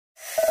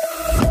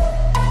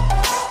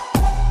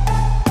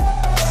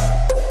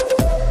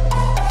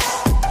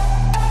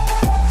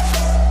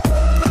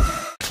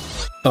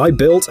I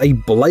built a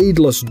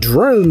bladeless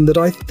drone that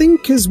I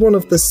think is one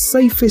of the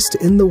safest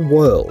in the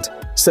world,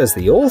 says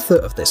the author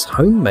of this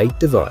homemade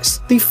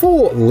device. The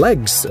 4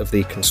 legs of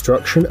the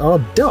construction are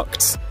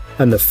ducts,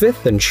 and the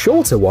 5th and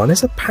shorter one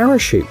is a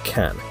parachute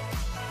can.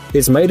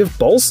 It's made of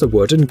balsa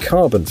wood and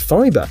carbon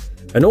fiber,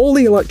 and all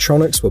the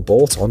electronics were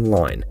bought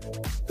online.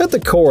 At the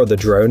core of the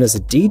drone is a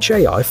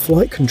DJI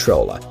flight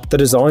controller. The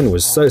design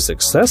was so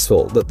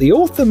successful that the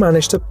author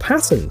managed to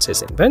patent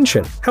his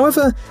invention.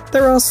 However,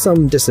 there are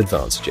some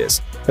disadvantages.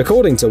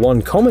 According to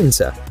one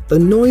commenter, the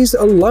noise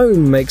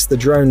alone makes the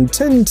drone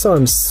 10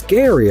 times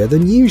scarier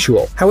than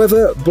usual.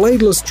 However,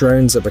 bladeless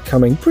drones are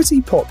becoming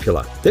pretty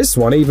popular. This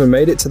one even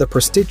made it to the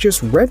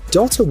prestigious Red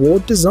Dot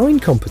Award design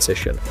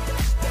competition.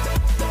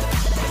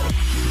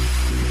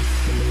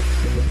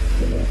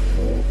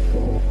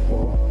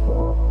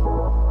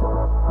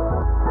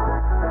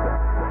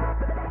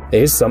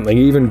 Here's something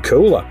even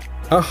cooler,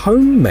 a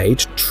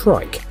homemade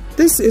trike.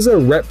 This is a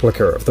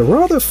replica of the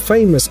rather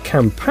famous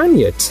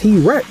Campagna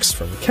T-Rex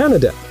from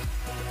Canada.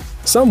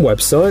 Some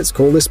websites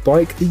call this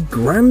bike the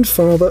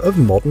grandfather of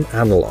modern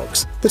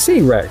analogs. The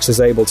T-Rex is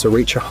able to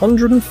reach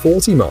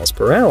 140 miles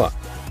per hour.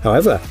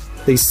 However,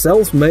 the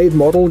self-made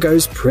model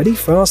goes pretty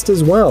fast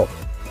as well.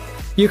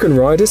 You can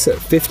ride it at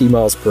 50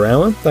 miles per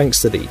hour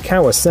thanks to the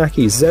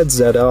Kawasaki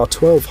ZZR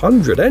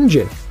 1200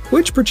 engine,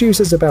 which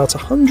produces about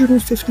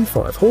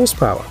 155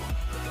 horsepower.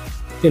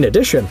 In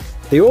addition,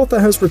 the author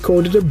has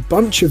recorded a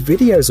bunch of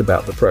videos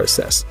about the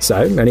process, so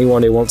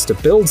anyone who wants to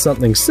build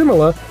something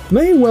similar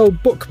may well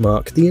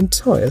bookmark the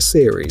entire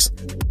series.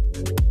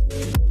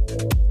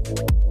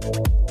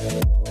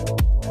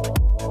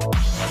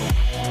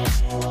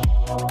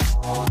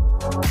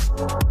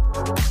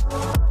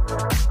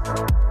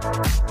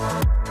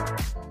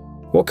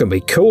 What can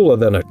be cooler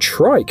than a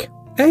trike?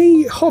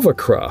 A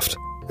hovercraft.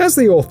 As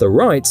the author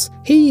writes,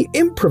 he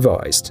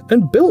improvised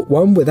and built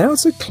one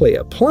without a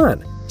clear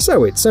plan,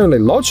 so it's only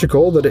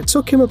logical that it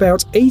took him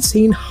about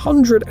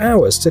 1,800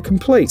 hours to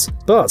complete,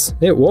 but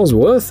it was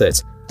worth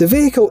it. The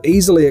vehicle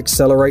easily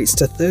accelerates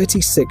to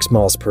 36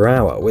 miles per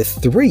hour with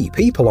 3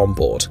 people on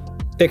board.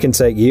 It can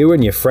take you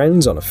and your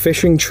friends on a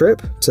fishing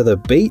trip, to the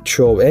beach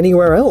or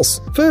anywhere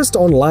else, first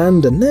on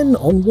land and then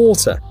on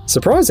water.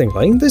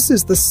 Surprisingly, this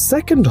is the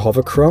second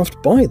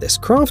hovercraft by this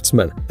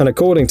craftsman, and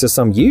according to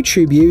some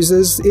YouTube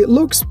users, it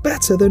looks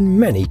better than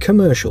many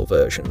commercial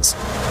versions.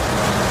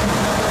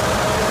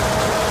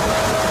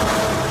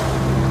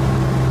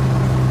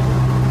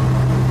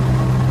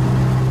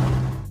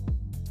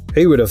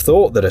 Who would have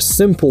thought that a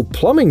simple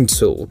plumbing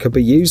tool could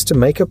be used to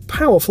make a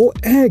powerful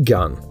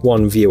airgun?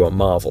 One viewer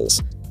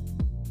marvels.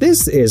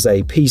 This is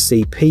a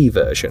PCP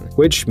version,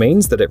 which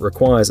means that it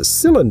requires a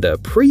cylinder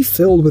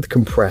pre-filled with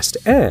compressed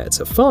air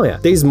to fire.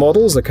 These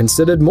models are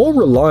considered more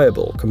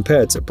reliable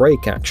compared to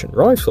break-action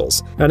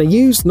rifles, and are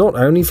used not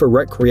only for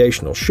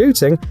recreational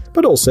shooting,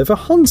 but also for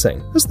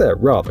hunting, as they're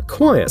rather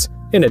quiet.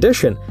 In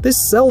addition,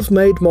 this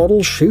self-made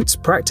model shoots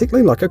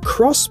practically like a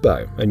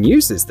crossbow and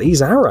uses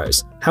these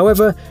arrows.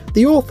 However,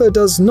 the author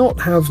does not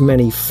have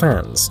many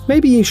fans.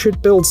 Maybe you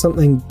should build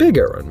something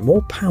bigger and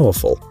more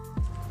powerful.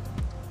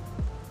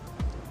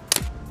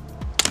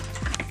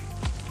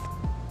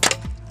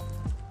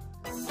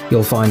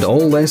 You'll find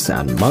all this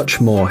and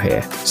much more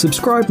here.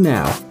 Subscribe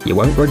now, you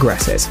won't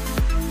regret it.